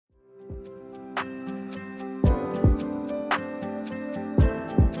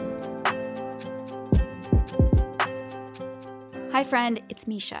Hi friend, it's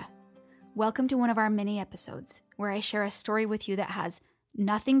Misha. Welcome to one of our mini episodes where I share a story with you that has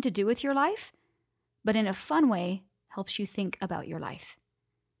nothing to do with your life, but in a fun way helps you think about your life.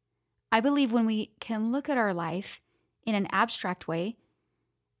 I believe when we can look at our life in an abstract way,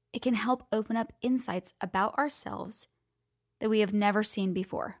 it can help open up insights about ourselves that we have never seen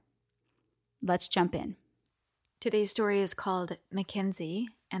before. Let's jump in. Today's story is called Mackenzie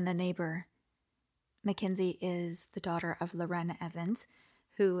and the Neighbor. Mackenzie is the daughter of Loren Evans,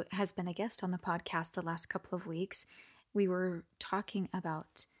 who has been a guest on the podcast the last couple of weeks. We were talking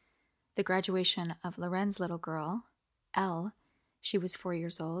about the graduation of Loren's little girl, Elle. She was 4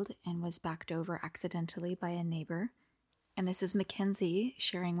 years old and was backed over accidentally by a neighbor. And this is Mackenzie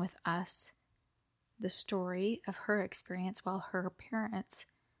sharing with us the story of her experience while her parents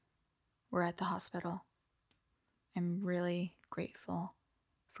were at the hospital. I'm really grateful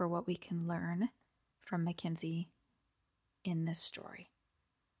for what we can learn from Mackenzie in this story.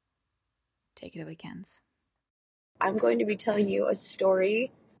 Take it away, Kenz. I'm going to be telling you a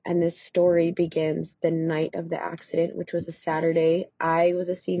story, and this story begins the night of the accident, which was a Saturday. I was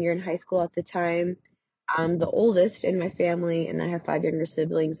a senior in high school at the time. I'm the oldest in my family, and I have 5 younger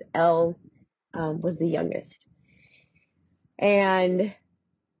siblings. Elle was the youngest. And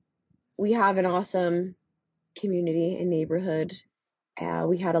we have an awesome community and neighborhood.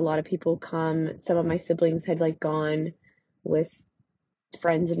 We had a lot of people come. Some of my siblings had gone with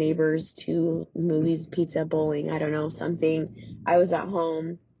friends and neighbors to movies, pizza, bowling, I don't know, something. I was at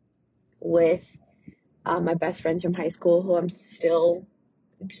home with my best friends from high school, who I'm still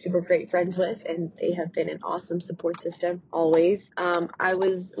super great friends with, and they have been an awesome support system always. I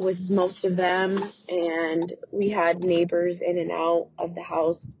was with most of them, and we had neighbors in and out of the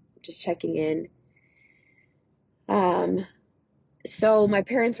house just checking in. So my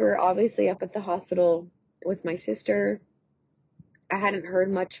parents were obviously up at the hospital with my sister. I hadn't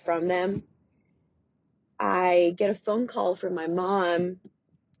heard much from them. I get a phone call from my mom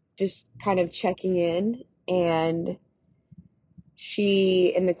just kind of checking in, and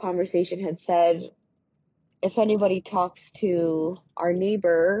she, in the conversation, had said, if anybody talks to our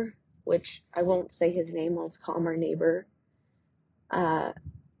neighbor, which I won't say his name, I'll just call him our neighbor, let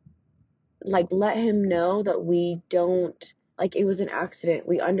him know that we don't, it was an accident.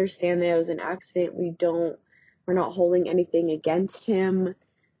 We understand that it was an accident. We're not holding anything against him.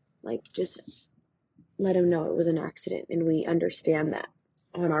 Just let him know it was an accident, and we understand that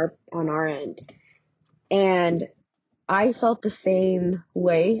on our end. And I felt the same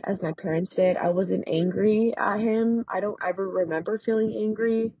way as my parents did. I wasn't angry at him. I don't ever remember feeling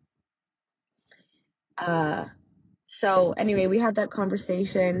angry. So anyway, we had that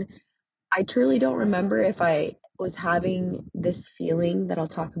conversation. I truly don't remember if I was having this feeling that I'll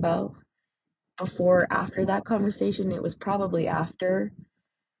talk about before or after that conversation. It was probably after.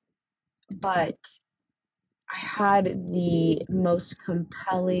 But I had the most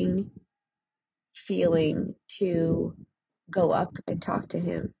compelling feeling to go up and talk to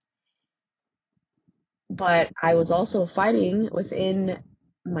him. But I was also fighting within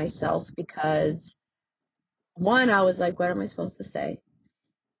myself because, one, I was like, what am I supposed to say?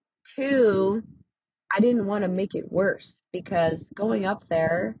 Two, I didn't want to make it worse, because going up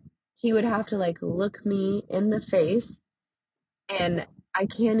there, he would have to look me in the face, and I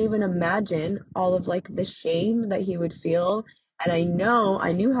can't even imagine all of the shame that he would feel. And I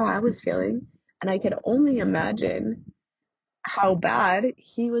knew how I was feeling, and I could only imagine how bad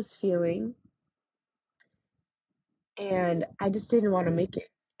he was feeling. And I just didn't want to make it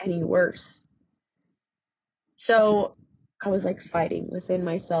any worse. So I was fighting within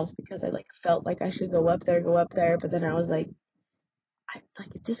myself, because I felt like I should go up there, but then I was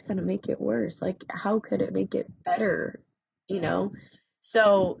it's just gonna make it worse. How could it make it better?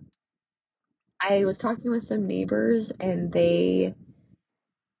 So I was talking with some neighbors, and I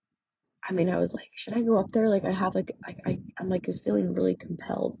was like, should I go up there? I have I'm feeling really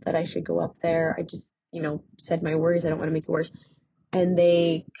compelled that I should go up there. I just, said my worries. I don't want to make it worse. And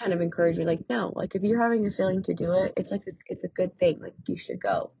they kind of encouraged me, no, if you're having a feeling to do it, it's it's a good thing. You should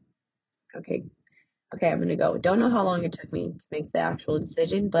go. Okay, I'm going to go. Don't know how long it took me to make the actual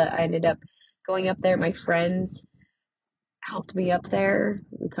decision, but I ended up going up there. My friends helped me up there.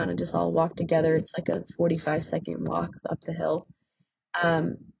 We kind of just all walked together. It's a 45-second walk up the hill.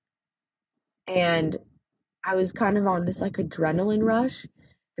 And I was kind of on this adrenaline rush.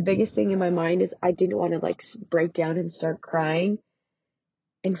 The biggest thing in my mind is I didn't want to break down and start crying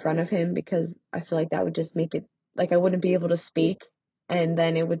in front of him, because I feel that would just make it I wouldn't be able to speak, and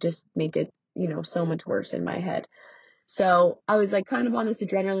then it would just make it, so much worse in my head. So I was kind of on this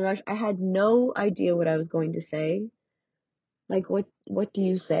adrenaline rush. I had no idea what I was going to say. Like, what do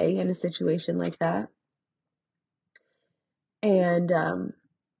you say in a situation like that? And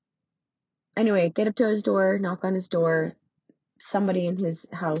anyway, get up to his door, knock on his door. Somebody in his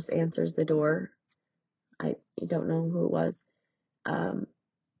house answers the door. I don't know who it was.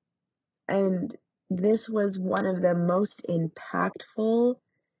 And this was one of the most impactful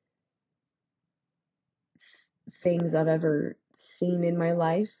things I've ever seen in my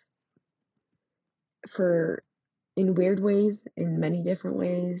life, in weird ways, in many different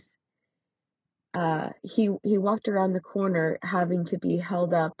ways. He walked around the corner having to be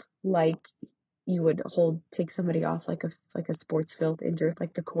held up like you would take somebody off like a sports field injured,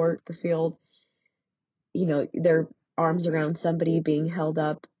 like the field, their arms around somebody being held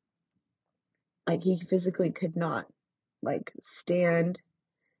up. Like he physically could not like stand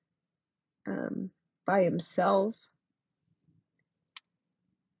by himself.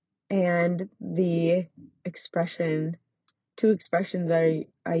 And the two expressions I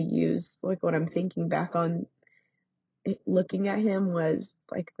use, like when I'm thinking back on looking at him, was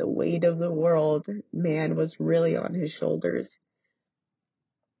like the weight of the world, man, was really on his shoulders.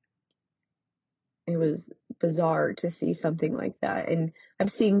 It was bizarre to see something like that. And I've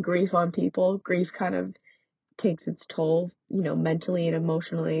seen grief on people. Grief kind of takes its toll, mentally and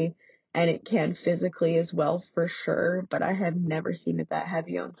emotionally, and it can physically as well, for sure. But I have never seen it that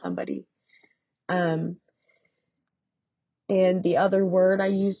heavy on somebody. And the other word I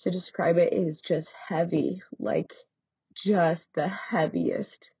use to describe it is just heavy, like just the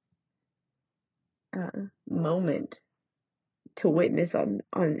heaviest moment to witness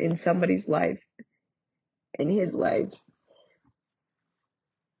in somebody's life, in his life,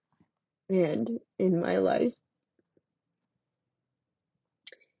 and in my life.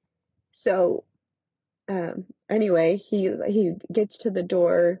 So anyway, he gets to the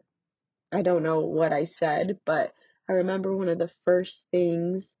door. I don't know what I said, but I remember one of the first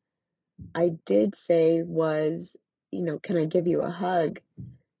things I did say was, can I give you a hug?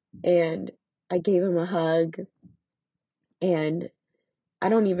 And I gave him a hug, and I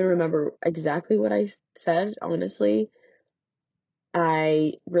don't even remember exactly what I said, honestly.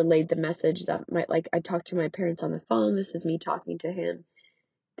 I relayed the message that I talked to my parents on the phone. This is me talking to him.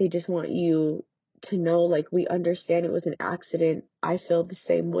 They just want you to know, like, we understand it was an accident. I feel the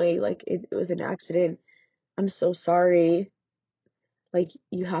same way. Like, it was an accident. I'm so sorry. Like,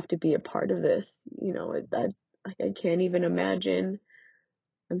 you have to be a part of this. I can't even imagine.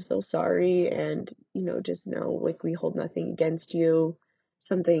 I'm so sorry. And, just know, like, we hold nothing against you.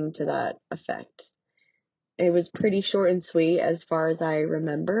 Something to that effect. It was pretty short and sweet as far as I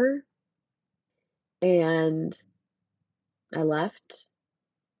remember. And I left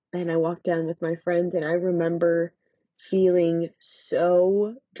and I walked down with my friends, and I remember feeling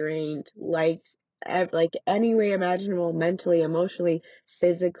so drained, like any way imaginable, mentally, emotionally,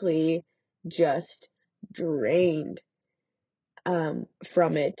 physically, just drained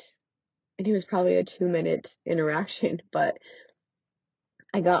from it. And it was probably a 2-minute interaction, but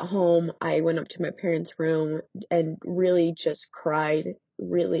I got home, I went up to my parents' room and really just cried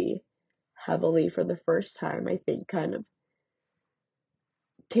really heavily for the first time, I think, kind of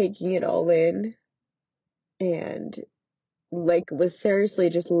taking it all in, and like was seriously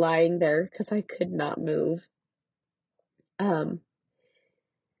just lying there because I could not move. And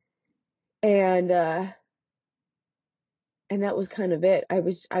that was kind of it. I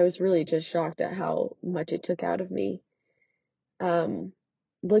was really just shocked at how much it took out of me.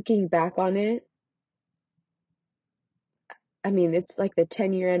 Looking back on it, I mean, it's like the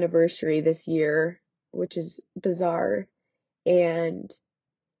 10-year anniversary this year, which is bizarre. And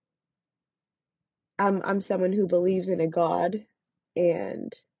I'm someone who believes in a God,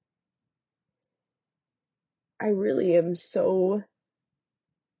 and I really am so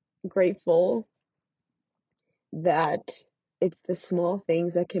grateful that it's the small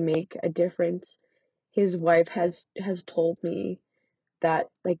things that can make a difference. His wife has told me that,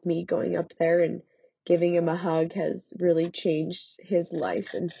 like, me going up there and giving him a hug has really changed his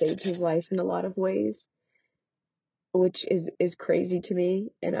life and saved his life in a lot of ways, which is crazy to me,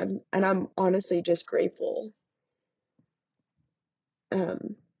 and I'm honestly just grateful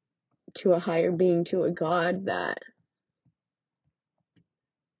to a higher being, to a God that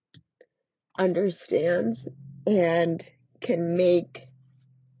understands and can make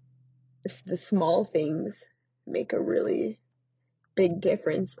the small things make a really big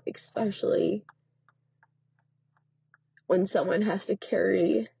difference, especially when someone has to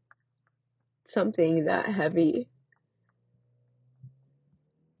carry something that heavy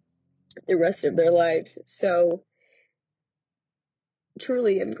the rest of their lives. So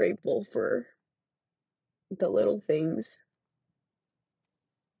truly I'm grateful for the little things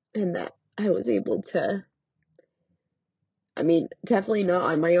and that I was able to, I mean, definitely not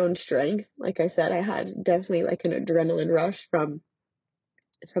on my own strength. Like I said, I had definitely like an adrenaline rush from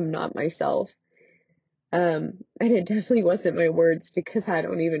not myself. And it definitely wasn't my words because I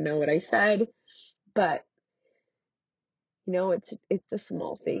don't even know what I said, but it's the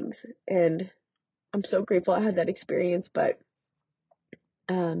small things, and I'm so grateful I had that experience. But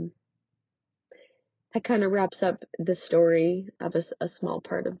that kind of wraps up the story of a small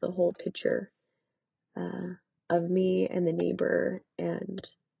part of the whole picture of me and the neighbor and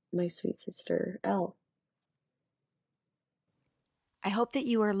my sweet sister Elle. I hope that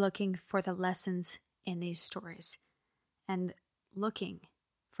you are looking for the lessons in these stories and looking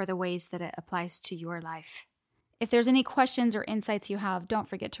for the ways that it applies to your life. If there's any questions or insights you have, don't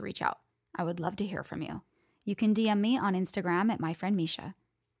forget to reach out. I would love to hear from you. You can DM me on Instagram at myfriendmisha.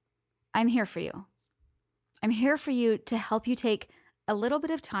 I'm here for you. I'm here for you to help you take a little bit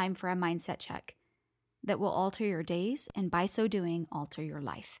of time for a mindset check that will alter your days and by so doing, alter your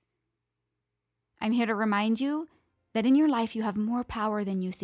life. I'm here to remind you that in your life you have more power than you think.